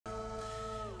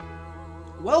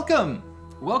Welcome!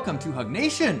 Welcome to Hug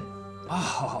Nation!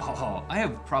 Oh, I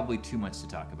have probably too much to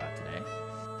talk about today.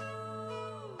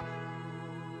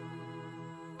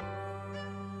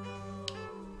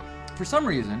 For some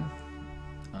reason,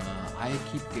 I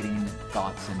keep getting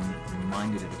thoughts and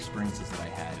reminded of experiences that I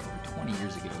had over 20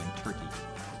 years ago in Turkey.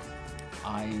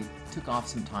 I took off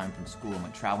some time from school and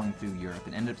went traveling through Europe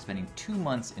and ended up spending 2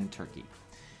 months in Turkey.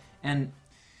 And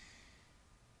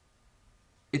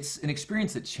it's an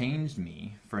experience that changed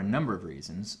me for a number of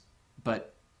reasons,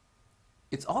 but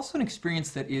it's also an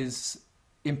experience that is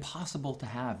impossible to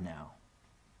have now.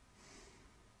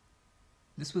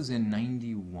 This was in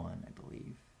 '91, I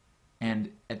believe. And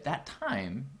at that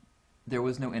time, there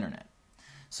was no internet.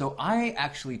 So I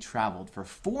actually traveled for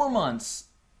 4 months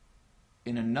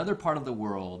in another part of the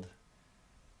world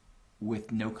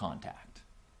with no contact.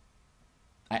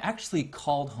 I actually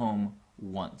called home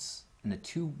once in the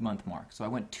 2-month mark. So I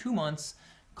went 2 months,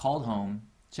 called home,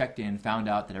 checked in, found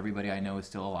out that everybody I know is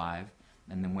still alive,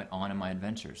 and then went on in my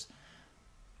adventures.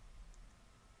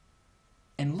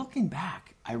 And looking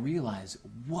back, I realized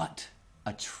what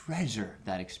a treasure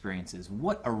that experience is.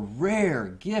 What a rare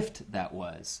gift that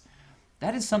was.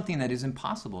 That is something that is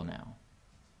impossible now.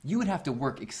 You would have to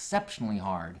work exceptionally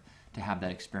hard to have that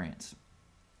experience.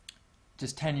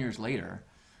 Just 10 years later,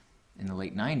 in the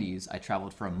late 90s, I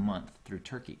traveled for a month through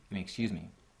Turkey.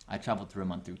 I traveled through a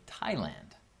month through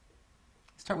Thailand.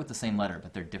 Start with the same letter,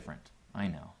 but they're different. I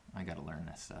know. I got to learn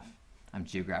this stuff. I'm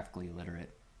geographically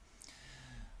illiterate.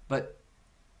 But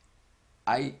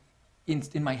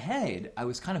in my head, I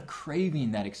was kind of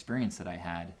craving that experience that I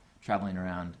had traveling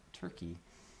around Turkey.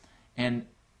 And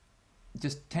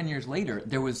just 10 years later,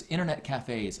 there was internet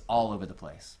cafes all over the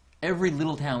place. Every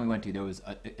little town we went to, there was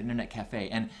an internet cafe.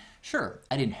 And sure,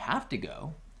 I didn't have to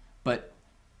go, but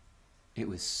it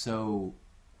was so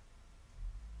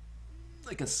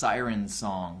like a siren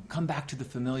song. Come back to the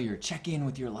familiar, check in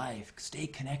with your life, stay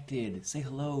connected, say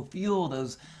hello, feel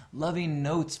those loving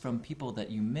notes from people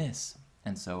that you miss.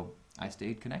 And so I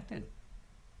stayed connected.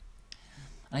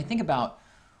 And I think about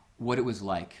what it was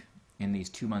like in these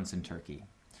 2 months in Turkey,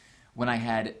 when I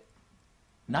had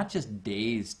not just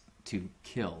days to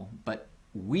kill, but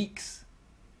weeks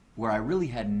where I really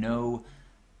had no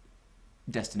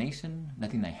destination,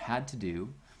 nothing I had to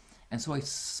do. And so I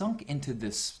sunk into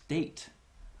this state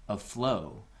of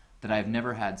flow that I've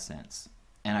never had since.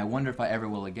 And I wonder if I ever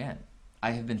will again.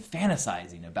 I have been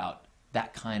fantasizing about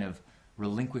that kind of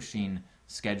relinquishing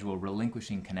schedule,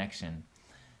 relinquishing connection.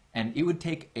 And it would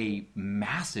take a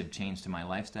massive change to my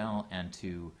lifestyle and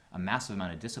to a massive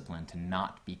amount of discipline to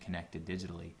not be connected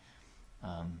digitally.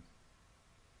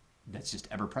 That's just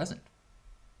ever present.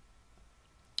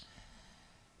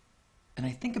 And I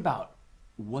think about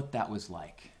what that was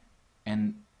like.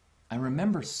 And I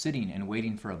remember sitting and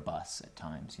waiting for a bus at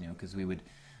times, because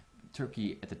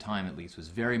Turkey at the time at least was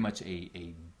very much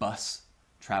a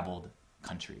bus-traveled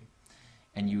country.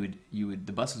 And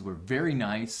the buses were very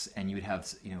nice, and you would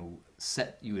have,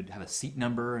 you would have a seat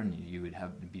number, and you would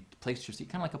place your seat,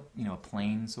 kind of like a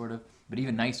plane sort of, but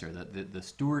even nicer. The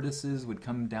stewardesses would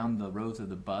come down the rows of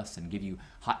the bus and give you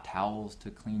hot towels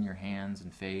to clean your hands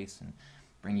and face, and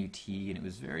bring you tea, and it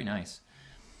was very nice.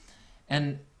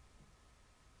 And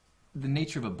the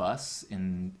nature of a bus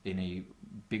in a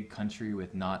big country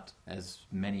with not as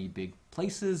many big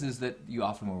places is that you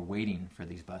often were waiting for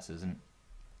these buses. And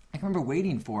I can remember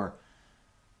waiting for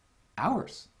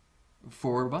hours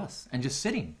for a bus and just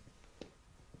sitting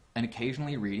and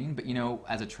occasionally reading. But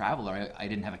as a traveler, I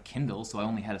didn't have a Kindle, so I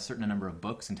only had a certain number of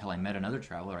books until I met another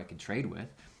traveler I could trade with.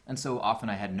 And so often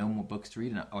I had no more books to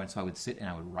read, and so I would sit and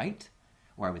I would write,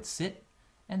 or I would sit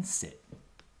and sit.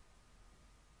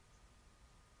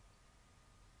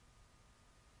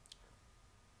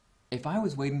 If I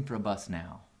was waiting for a bus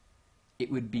now,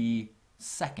 it would be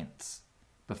seconds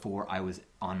before I was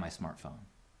on my smartphone.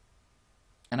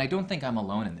 And I don't think I'm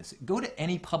alone in this. Go to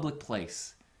any public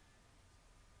place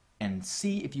and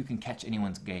see if you can catch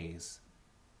anyone's gaze.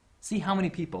 See how many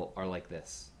people are like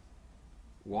this,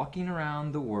 walking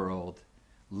around the world,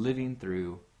 living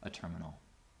through a terminal.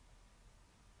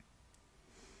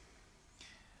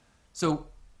 So,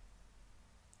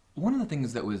 one of the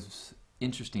things that was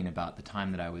interesting about the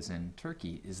time that I was in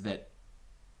Turkey is that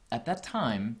at that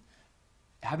time,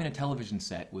 having a television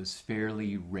set was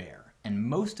fairly rare. And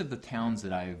most of the towns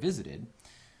that I visited,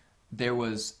 there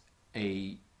was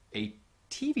a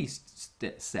TV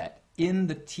set in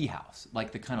the tea house,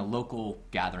 like the kind of local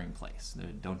gathering place. They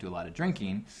don't do a lot of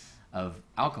drinking of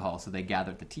alcohol, so they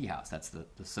gather at the tea house. That's the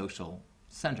social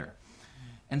center.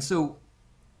 And so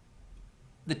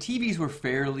the TVs were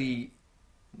fairly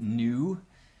new,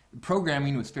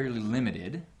 programming was fairly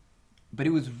limited, but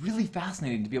it was really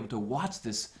fascinating to be able to watch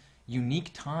this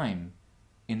unique time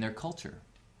in their culture,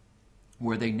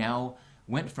 where they now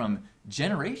went from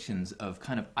generations of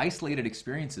kind of isolated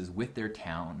experiences with their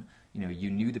town. You know, you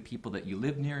knew the people that you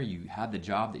lived near, you had the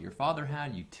job that your father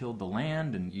had, you tilled the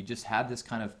land, and you just had this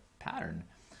kind of pattern.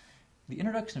 The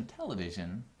introduction of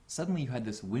television, suddenly you had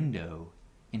this window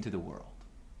into the world.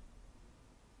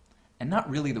 And not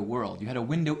really the world, you had a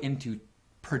window into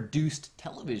produced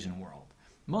television world.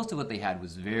 Most of what they had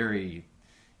was very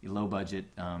low budget,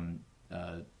 kind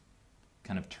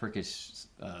of Turkish,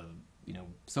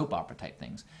 soap opera type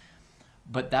things.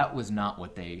 But that was not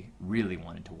what they really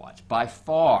wanted to watch. By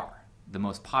far, the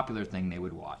most popular thing they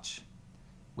would watch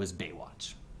was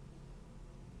Baywatch.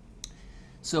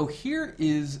 So here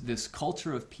is this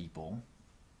culture of people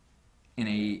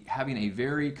having a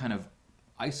very kind of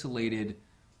isolated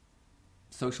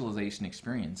socialization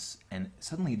experience, and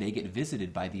suddenly they get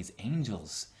visited by these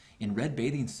angels in red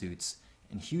bathing suits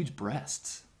and huge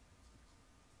breasts.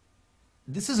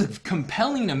 This is a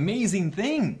compelling, amazing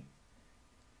thing.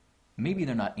 Maybe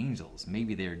they're not angels,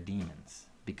 maybe they're demons,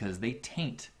 because they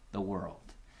taint the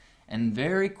world. And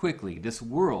very quickly, this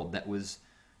world that was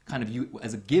kind of you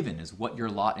as a given as what your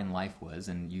lot in life was,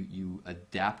 and you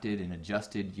adapted and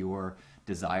adjusted your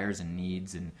desires and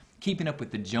needs, and keeping up with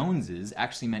the Joneses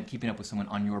actually meant keeping up with someone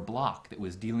on your block that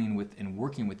was dealing with and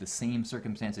working with the same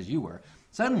circumstances you were.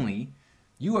 Suddenly,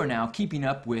 you are now keeping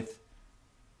up with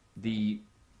the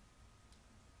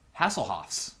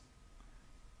Hasselhoffs.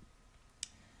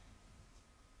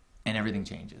 And everything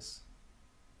changes.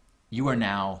 You are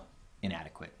now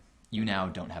inadequate. You now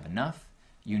don't have enough.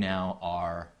 You now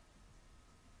are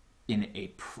in a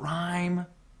prime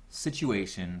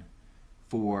situation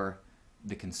for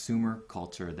the consumer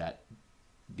culture that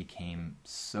became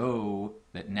so,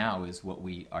 that now is what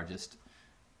we are just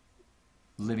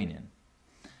living in.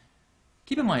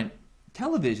 Keep in mind,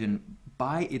 television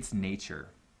by its nature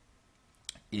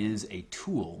is a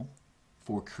tool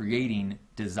for creating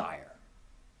desire.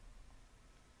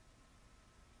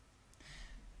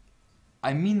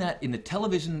 I mean that in the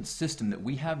television system that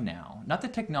we have now, not the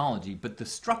technology, but the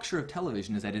structure of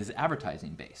television is that it is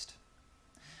advertising based.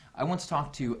 I once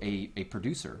talked to a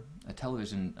producer, a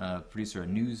television producer, a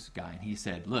news guy, and he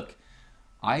said, look,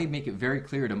 I make it very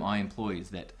clear to my employees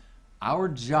that our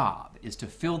job is to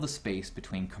fill the space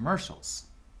between commercials.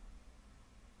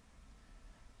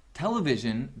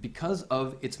 Television, because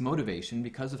of its motivation,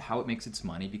 because of how it makes its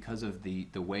money, because of the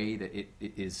way that it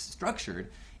is structured,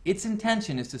 its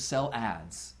intention is to sell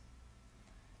ads.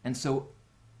 And so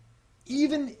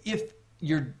even if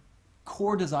your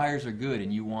core desires are good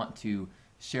and you want to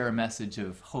share a message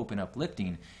of hope and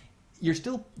uplifting,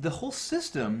 the whole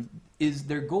system is,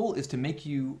 their goal is to make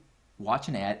you watch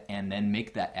an ad and then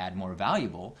make that ad more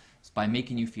valuable by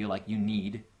making you feel like you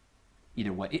need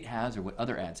either what it has or what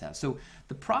other ads have. So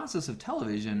the process of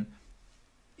television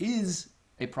is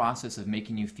a process of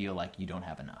making you feel like you don't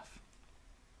have enough.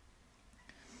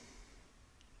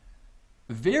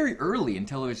 Very early in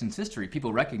television's history,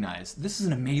 people recognized this is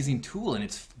an amazing tool and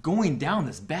it's going down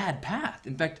this bad path.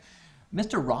 In fact,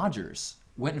 Mr. Rogers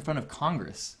went in front of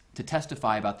Congress to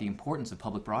testify about the importance of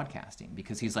public broadcasting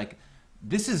because he's like,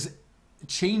 this is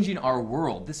changing our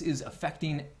world. This is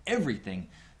affecting everything.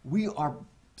 We are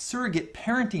surrogate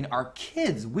parenting our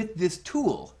kids with this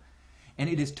tool. And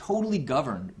it is totally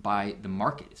governed by the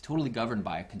market. It's totally governed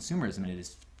by consumerism, and it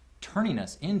is turning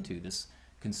us into this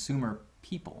consumer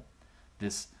people.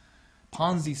 This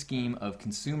Ponzi scheme of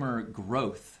consumer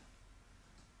growth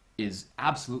is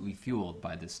absolutely fueled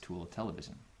by this tool of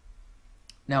television.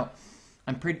 Now,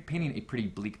 I'm painting a pretty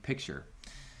bleak picture.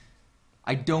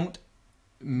 I don't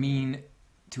mean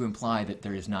to imply that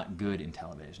there is not good in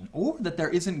television, or that there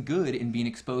isn't good in being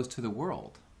exposed to the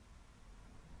world.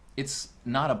 It's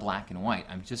not a black and white.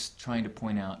 I'm just trying to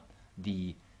point out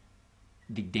the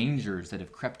dangers that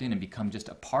have crept in and become just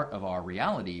a part of our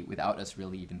reality without us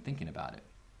really even thinking about it.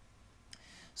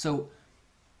 So,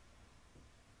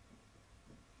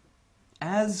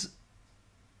 let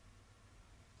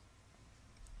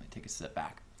me take a step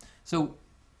back. So,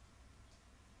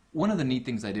 one of the neat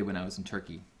things I did when I was in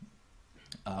Turkey,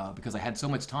 because I had so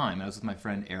much time, I was with my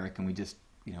friend Eric, and we just,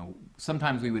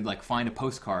 sometimes we would like find a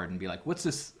postcard and be like, what's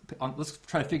this? Let's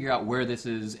try to figure out where this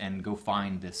is and go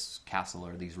find this castle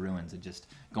or these ruins and just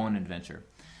go on an adventure.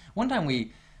 One time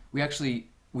we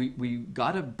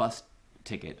got a bus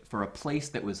ticket for a place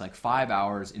that was like 5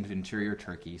 hours into interior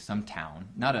Turkey, some town,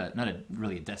 not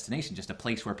really a destination, just a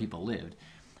place where people lived.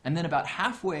 And then about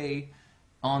halfway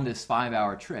on this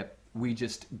 5-hour trip, we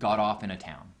just got off in a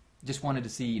town. Just wanted to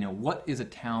see, what is a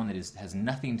town that has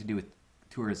nothing to do with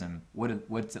tourism?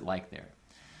 What's it like there?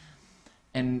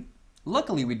 And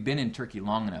luckily, we'd been in Turkey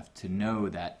long enough to know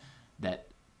that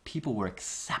people were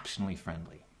exceptionally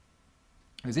friendly.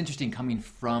 It was interesting coming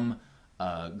from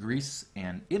Greece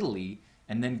and Italy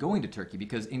and then going to Turkey,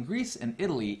 because in Greece and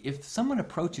Italy, if someone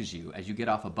approaches you as you get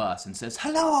off a bus and says,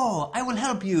 "Hello, I will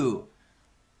help you,"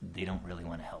 they don't really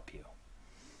want to help you.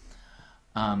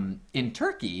 In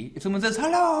Turkey, if someone says,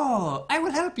 "Hello, I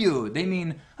will help you," they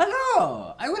mean,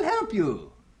 "Hello, I will help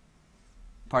you."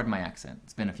 Pardon my accent.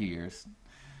 It's been a few years.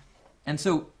 And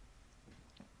so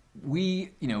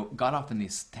we, got off in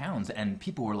these towns and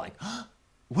people were like,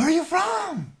 "Where are you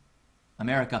from?"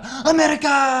 "America."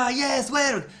 "America, yes,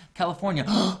 where?" "California."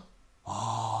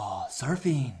 "Oh,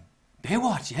 surfing.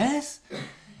 Baywatch, yes?"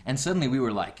 And suddenly we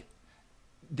were like,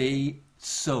 they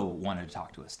so wanted to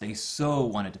talk to us. They so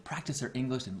wanted to practice their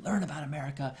English and learn about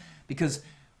America, because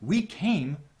we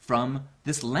came from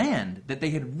this land that they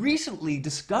had recently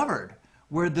discovered,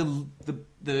 where the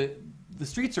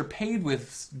streets are paved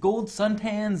with gold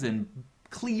suntans and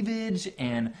cleavage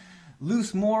and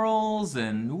loose morals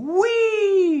and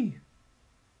wee.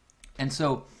 And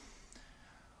so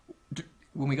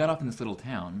when we got off in this little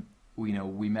town,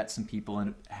 we met some people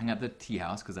and hung out at the tea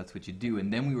house, because that's what you do.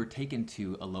 And then we were taken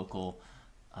to a local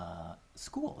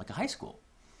school, like a high school.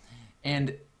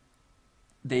 And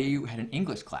they had an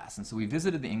English class. And so we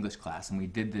visited the English class and we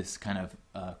did this kind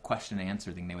of question and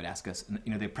answer thing. They would ask us, and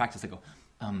they practice, they go,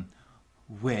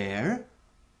 "Where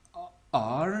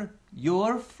are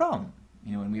you from?"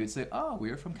 And we would say, "Oh,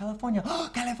 we're from California." "Oh,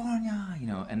 California!"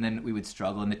 And then we would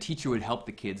struggle, and the teacher would help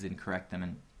the kids and correct them.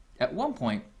 And at one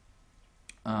point,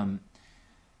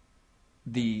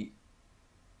 the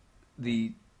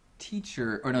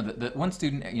teacher, or no, the one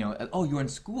student, "Oh, you're in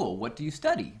school. What do you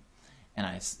study?" And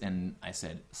I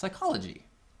said, "Psychology."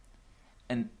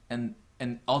 And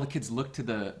all the kids looked to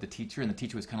the teacher, and the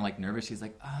teacher was kind of like nervous. She's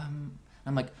like, I'm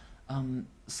like,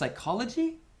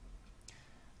 "Psychology?"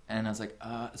 And I was like,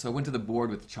 so I went to the board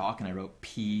with chalk and I wrote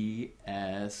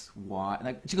P-S-Y.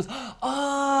 And she goes,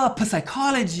 "Oh,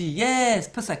 psychology, yes,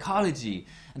 psychology."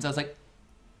 And so I was like,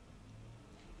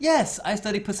 "Yes, I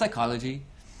study psychology."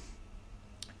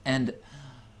 And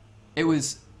it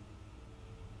was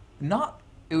not,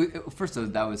 first of all,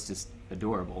 that was just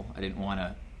adorable. I didn't want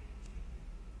to,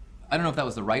 I don't know if that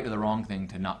was the right or the wrong thing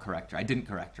to not correct her. I didn't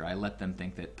correct her. I let them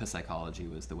think that psychology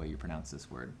was the way you pronounce this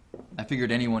word. I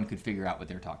figured anyone could figure out what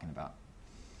they're talking about.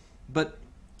 But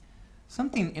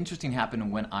something interesting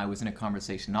happened when I was in a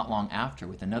conversation not long after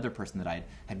with another person that I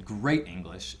had great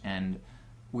English, and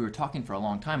we were talking for a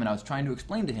long time, and I was trying to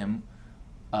explain to him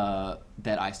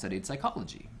that I studied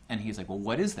psychology. And he's like, "Well,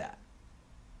 what is that?"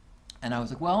 And I was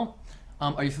like, "Well,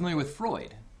 are you familiar with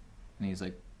Freud?" And he's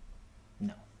like,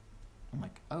 "No." I'm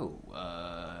like,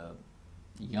 "Oh,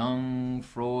 Jung,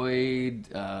 Freud,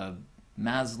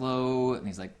 Maslow." And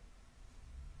he's like,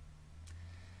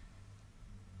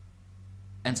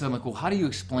 and so I'm like, "Well, how do you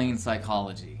explain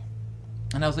psychology?"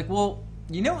 And I was like, "Well,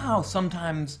 you know how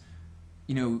sometimes,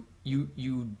 you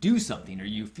do something or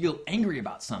you feel angry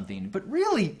about something, but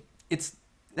really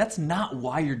that's not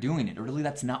why you're doing it, or really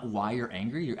that's not why you're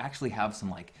angry. You actually have some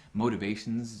like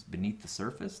motivations beneath the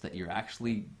surface that you're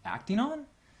actually acting on."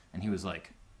 And he was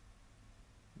like,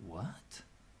 "What?"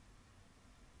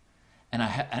 And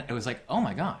it was like, oh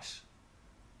my gosh,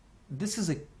 this is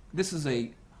a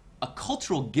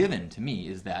cultural given to me,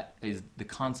 is the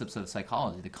concepts of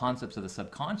psychology, the concepts of the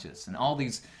subconscious, and all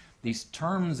these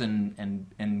terms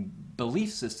and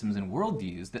belief systems and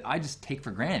worldviews that I just take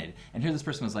for granted. And here this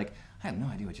person was like, "I have no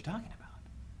idea what you're talking about.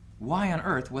 Why on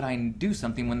earth would I do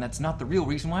something when that's not the real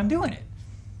reason why I'm doing it?"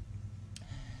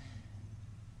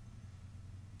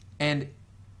 And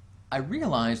I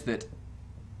realized that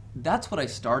that's what I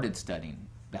started studying,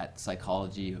 that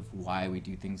psychology of why we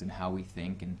do things and how we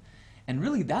think. And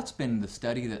really that's been the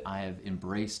study that I have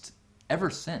embraced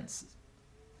ever since,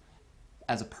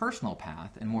 as a personal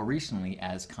path, and more recently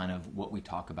as kind of what we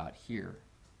talk about here,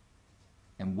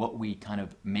 and what we kind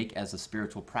of make as a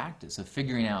spiritual practice of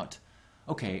figuring out,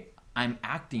 okay, I'm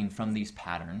acting from these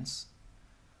patterns.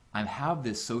 I have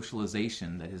this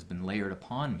socialization that has been layered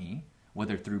upon me,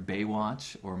 whether through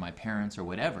Baywatch or my parents or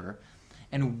whatever,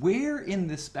 and where in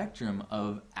this spectrum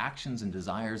of actions and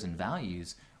desires and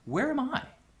values, where am I?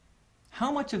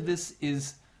 How much of this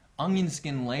is onion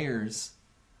skin layers,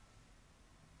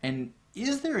 and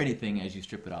is there anything as you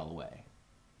strip it all away?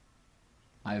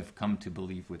 I've come to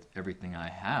believe with everything I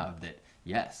have that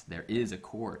yes, there is a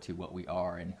core to what we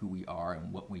are and who we are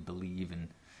and what we believe and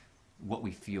what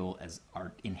we feel as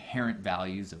our inherent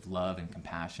values of love and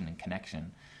compassion and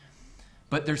connection.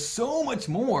 But there's so much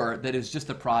more that is just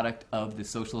a product of the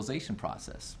socialization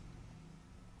process.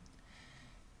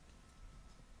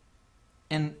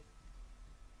 And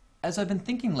as I've been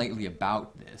thinking lately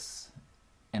about this,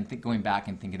 and going back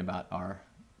and thinking about our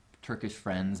Turkish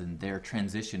friends and their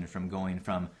transition from going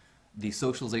from the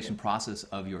socialization process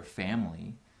of your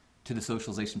family to the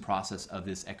socialization process of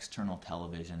this external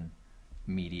television,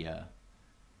 media,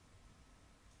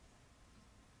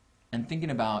 and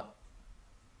thinking about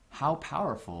how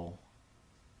powerful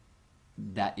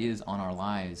that is on our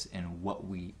lives and what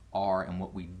we are and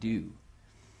what we do.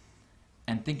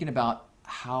 And thinking about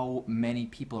how many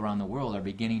people around the world are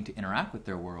beginning to interact with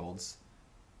their worlds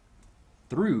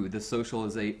through the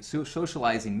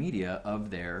socializing media of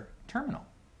their terminal.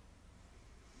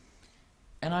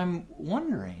 And I'm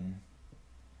wondering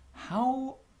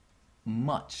how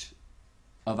much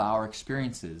of our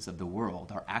experiences of the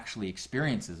world are actually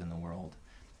experiences in the world,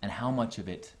 and how much of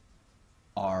it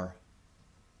are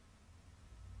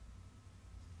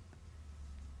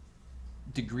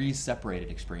degrees separated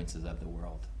experiences of the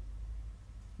world.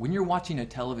 When you're watching a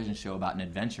television show about an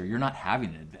adventure, you're not having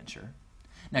an adventure.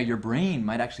 Now, your brain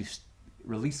might actually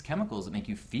release chemicals that make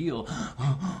you feel,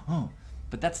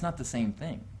 but that's not the same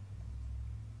thing.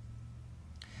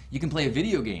 You can play a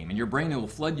video game and your brain will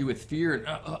flood you with fear, and,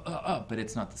 but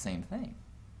it's not the same thing.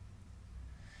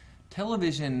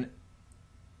 Television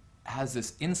has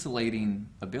this insulating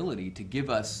ability to give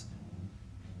us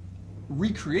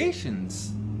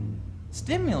recreations,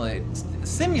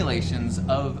 simulations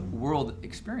of world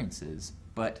experiences,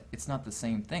 but it's not the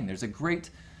same thing. There's a great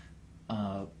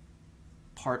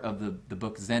part of the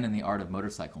book Zen and the Art of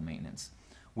Motorcycle Maintenance,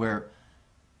 where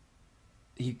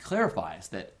he clarifies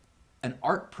that an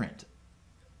art print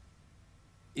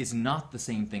is not the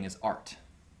same thing as art.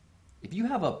 If you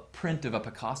have a print of a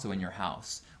Picasso in your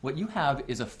house, what you have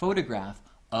is a photograph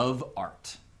of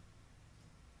art.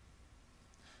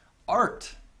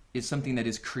 Art is something that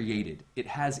is created. It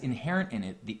has inherent in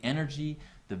it the energy,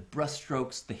 the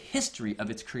brushstrokes, the history of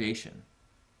its creation.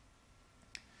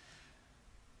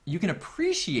 You can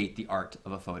appreciate the art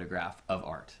of a photograph of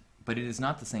art, but it is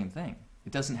not the same thing.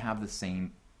 It doesn't have the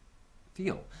same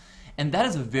feel. And that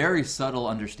is a very subtle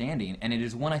understanding, and it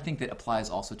is one I think that applies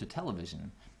also to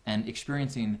television and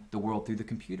experiencing the world through the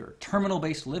computer.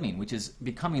 Terminal-based living, which is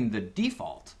becoming the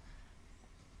default.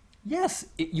 Yes,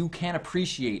 you can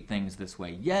appreciate things this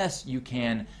way. Yes, you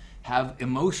can have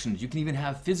emotions. You can even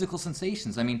have physical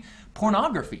sensations. I mean,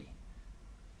 pornography.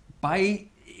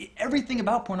 Everything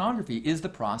about pornography is the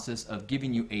process of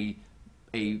giving you a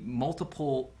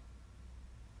multiple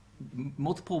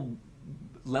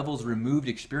levels removed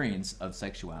experience of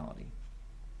sexuality.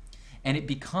 And it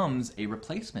becomes a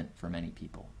replacement for many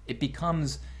people. It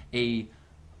becomes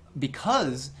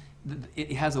because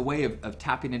it has a way of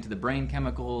tapping into the brain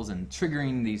chemicals and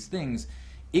triggering these things,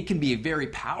 it can be a very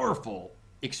powerful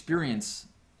experience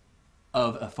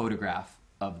of a photograph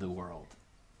of the world.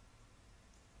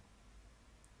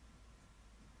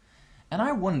 And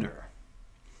I wonder,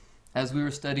 as we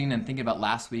were studying and thinking about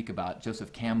last week about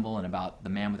Joseph Campbell and about the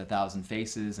man with 1,000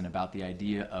 faces and about the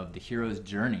idea of the hero's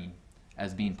journey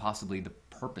as being possibly the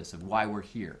purpose of why we're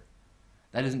here.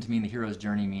 That doesn't mean the hero's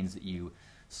journey means that you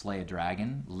slay a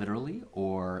dragon, literally,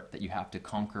 or that you have to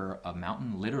conquer a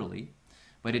mountain, literally.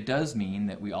 But it does mean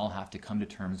that we all have to come to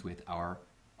terms with our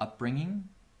upbringing,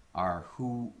 our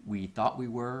who we thought we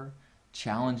were,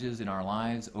 challenges in our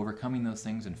lives, overcoming those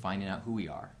things and finding out who we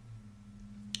are.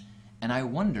 And I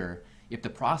wonder if the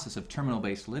process of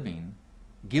terminal-based living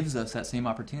gives us that same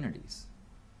opportunities.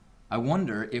 I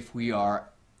wonder if we are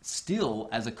still,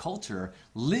 as a culture,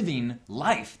 living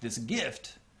life, this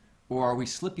gift, or are we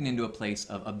slipping into a place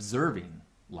of observing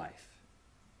life?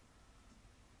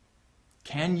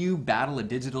 Can you battle a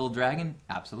digital dragon?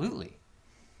 Absolutely.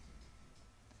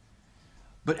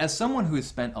 But as someone who has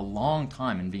spent a long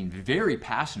time and being very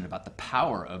passionate about the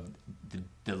power of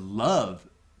the love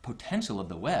potential of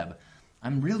the web,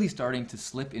 I'm really starting to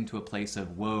slip into a place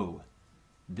of, whoa,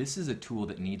 this is a tool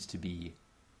that needs to be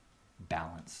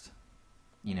balanced.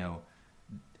 You know,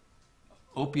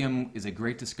 opium is a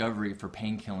great discovery for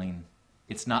pain killing.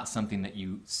 It's not something that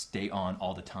you stay on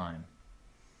all the time.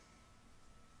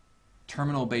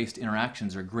 Terminal-based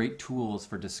interactions are great tools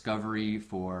for discovery,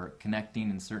 for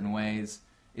connecting in certain ways.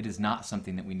 It is not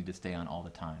something that we need to stay on all the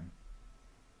time.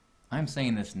 I'm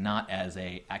saying this not as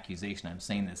an accusation. I'm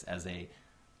saying this as a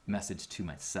message to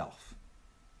myself.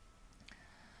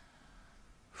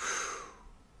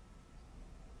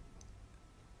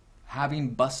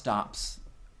 Having bus stops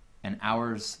and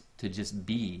hours to just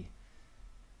be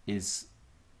is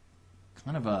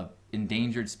kind of a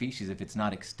endangered species if it's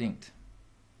not extinct.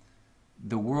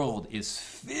 the world is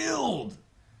filled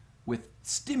with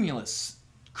stimulus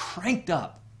cranked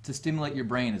up to stimulate your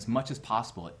brain as much as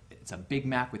possible. It's a Big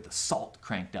Mac with the salt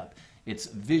cranked up. It's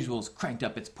visuals cranked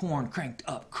up. It's porn cranked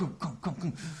up.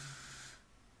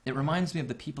 It reminds me of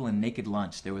the people in Naked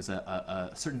Lunch. There was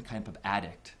a certain type of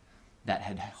addict that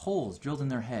had holes drilled in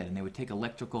their head, and they would take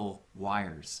electrical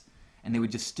wires and they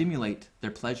would just stimulate their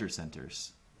pleasure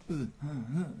centers in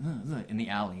the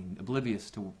alley, oblivious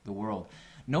to the world.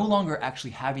 No longer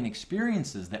actually having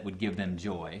experiences that would give them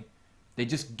joy. They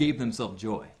just gave themselves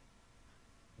joy.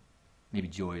 Maybe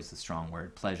joy is the strong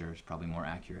word. Pleasure is probably more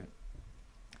accurate.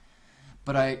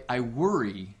 But I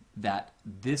worry that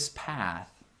this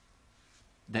path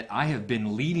that I have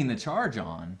been leading the charge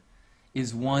on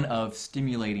is one of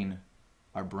stimulating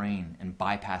our brain and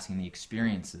bypassing the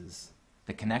experiences,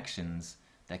 the connections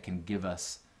that can give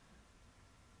us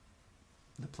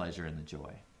the pleasure and the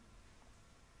joy.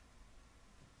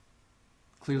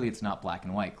 Clearly it's not black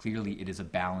and white. Clearly it is a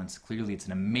balance. Clearly it's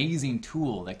an amazing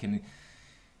tool that can,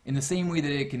 in the same way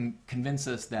that it can convince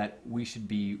us that we should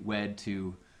be wed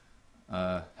to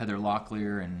Heather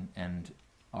Locklear and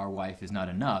our wife is not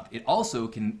enough, it also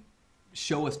can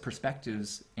show us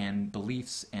perspectives and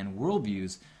beliefs and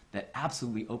worldviews that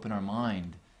absolutely open our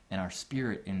mind and our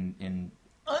spirit in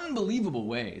unbelievable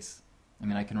ways. I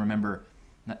mean, I can remember,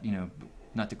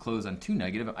 not to close on too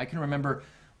negative, I can remember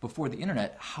before the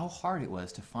internet how hard it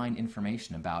was to find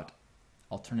information about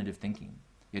alternative thinking.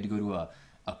 You had to go to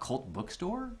a cult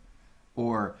bookstore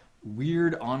or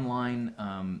weird online,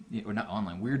 or not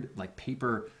online, weird like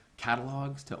paper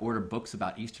catalogs to order books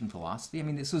about Eastern philosophy. I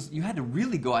mean, you had to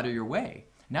really go out of your way.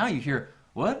 Now you hear,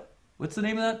 what? What's the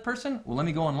name of that person? Well, let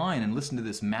me go online and listen to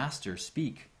this master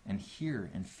speak and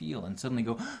hear and feel and suddenly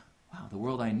go, wow, the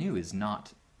world I knew is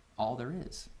not all there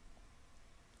is.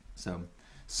 So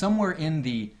somewhere in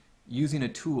the using a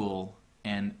tool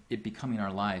and it becoming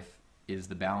our life is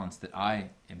the balance that I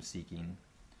am seeking.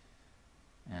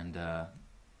 And I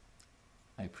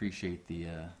appreciate the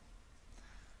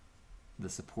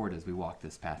support as we walk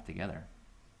this path together.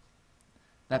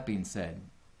 That being said,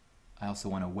 I also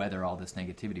want to weather all this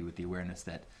negativity with the awareness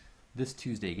that this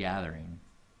Tuesday gathering,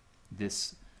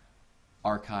 this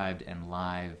archived and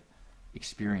live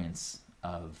experience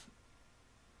of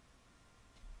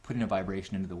putting a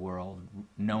vibration into the world,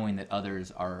 knowing that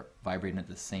others are vibrating at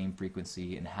the same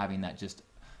frequency and having that just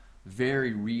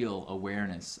very real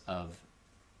awareness of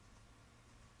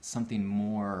something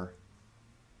more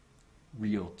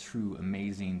real, true,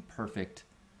 amazing, perfect,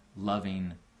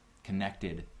 loving,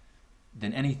 connected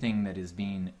than anything that is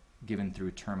being given through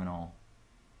a terminal.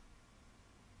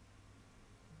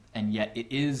 And yet it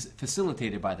is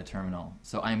facilitated by the terminal.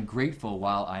 So I am grateful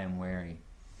while I am wary.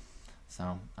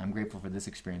 So I'm grateful for this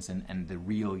experience and the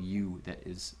real you that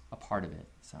is a part of it.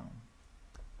 So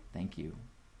thank you.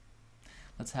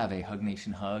 Let's have a Hug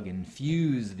Nation hug and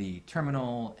fuse the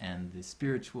terminal and the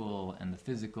spiritual and the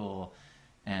physical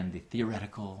and the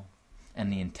theoretical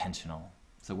and the intentional.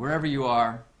 So wherever you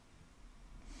are,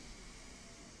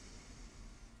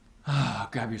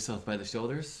 grab yourself by the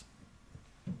shoulders.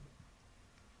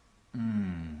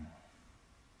 And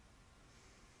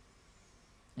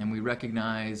we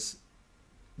recognize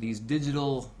these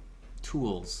digital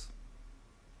tools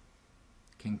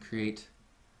can create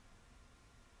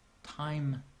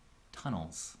time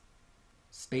tunnels,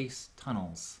 space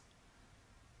tunnels,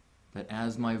 that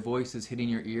as my voice is hitting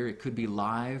your ear, it could be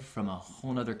live from a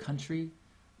whole other country,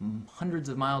 hundreds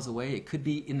of miles away. It could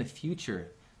be in the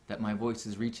future that my voice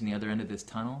is reaching the other end of this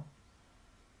tunnel,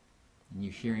 and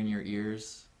you hear in your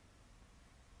ears.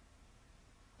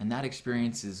 And that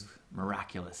experience is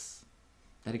miraculous.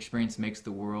 That experience makes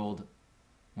the world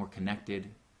more connected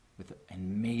with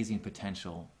amazing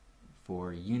potential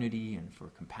for unity and for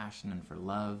compassion and for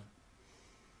love.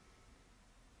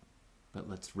 But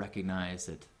let's recognize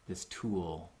that this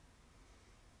tool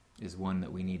is one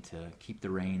that we need to keep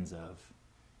the reins of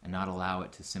and not allow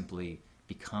it to simply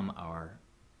become our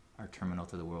terminal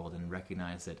to the world, and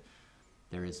recognize that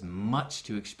there is much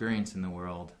to experience in the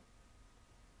world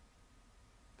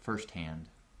firsthand.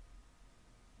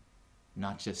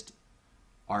 Not just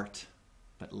art,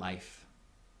 but life.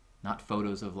 Not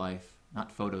photos of life,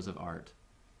 not photos of art,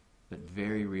 but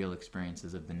very real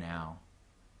experiences of the now.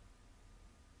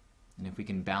 And if we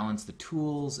can balance the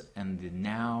tools and the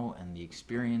now and the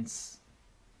experience,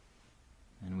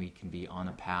 then we can be on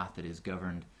a path that is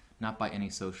governed not by any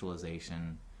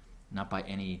socialization, not by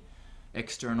any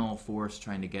external force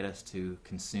trying to get us to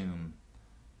consume,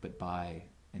 but by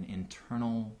an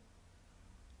internal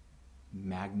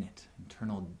magnet,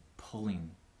 internal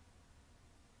pulling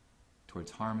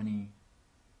towards harmony,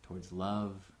 towards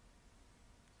love,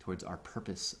 towards our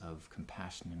purpose of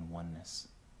compassion and oneness.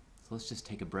 So let's just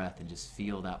take a breath and just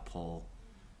feel that pull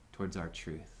towards our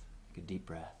truth. Take a deep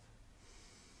breath.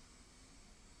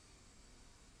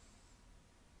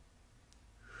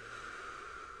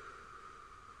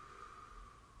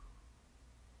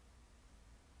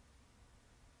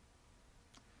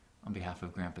 On behalf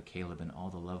of Grandpa Caleb and all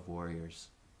the Love Warriors,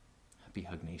 happy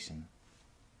Hug Nation.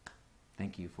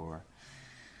 Thank you for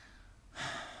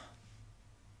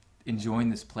enjoying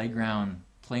this playground,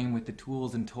 playing with the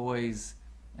tools and toys,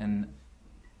 and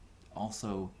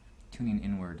also tuning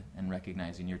inward and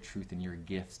recognizing your truth and your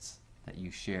gifts that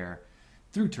you share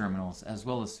through terminals as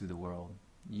well as through the world.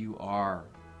 You are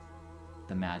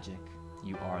the magic.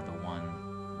 You are the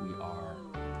one. We are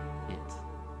it.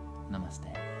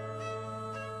 Namaste.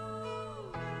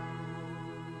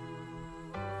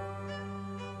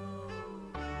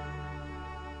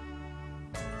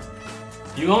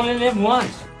 You only live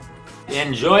once.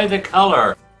 Enjoy the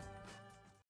color.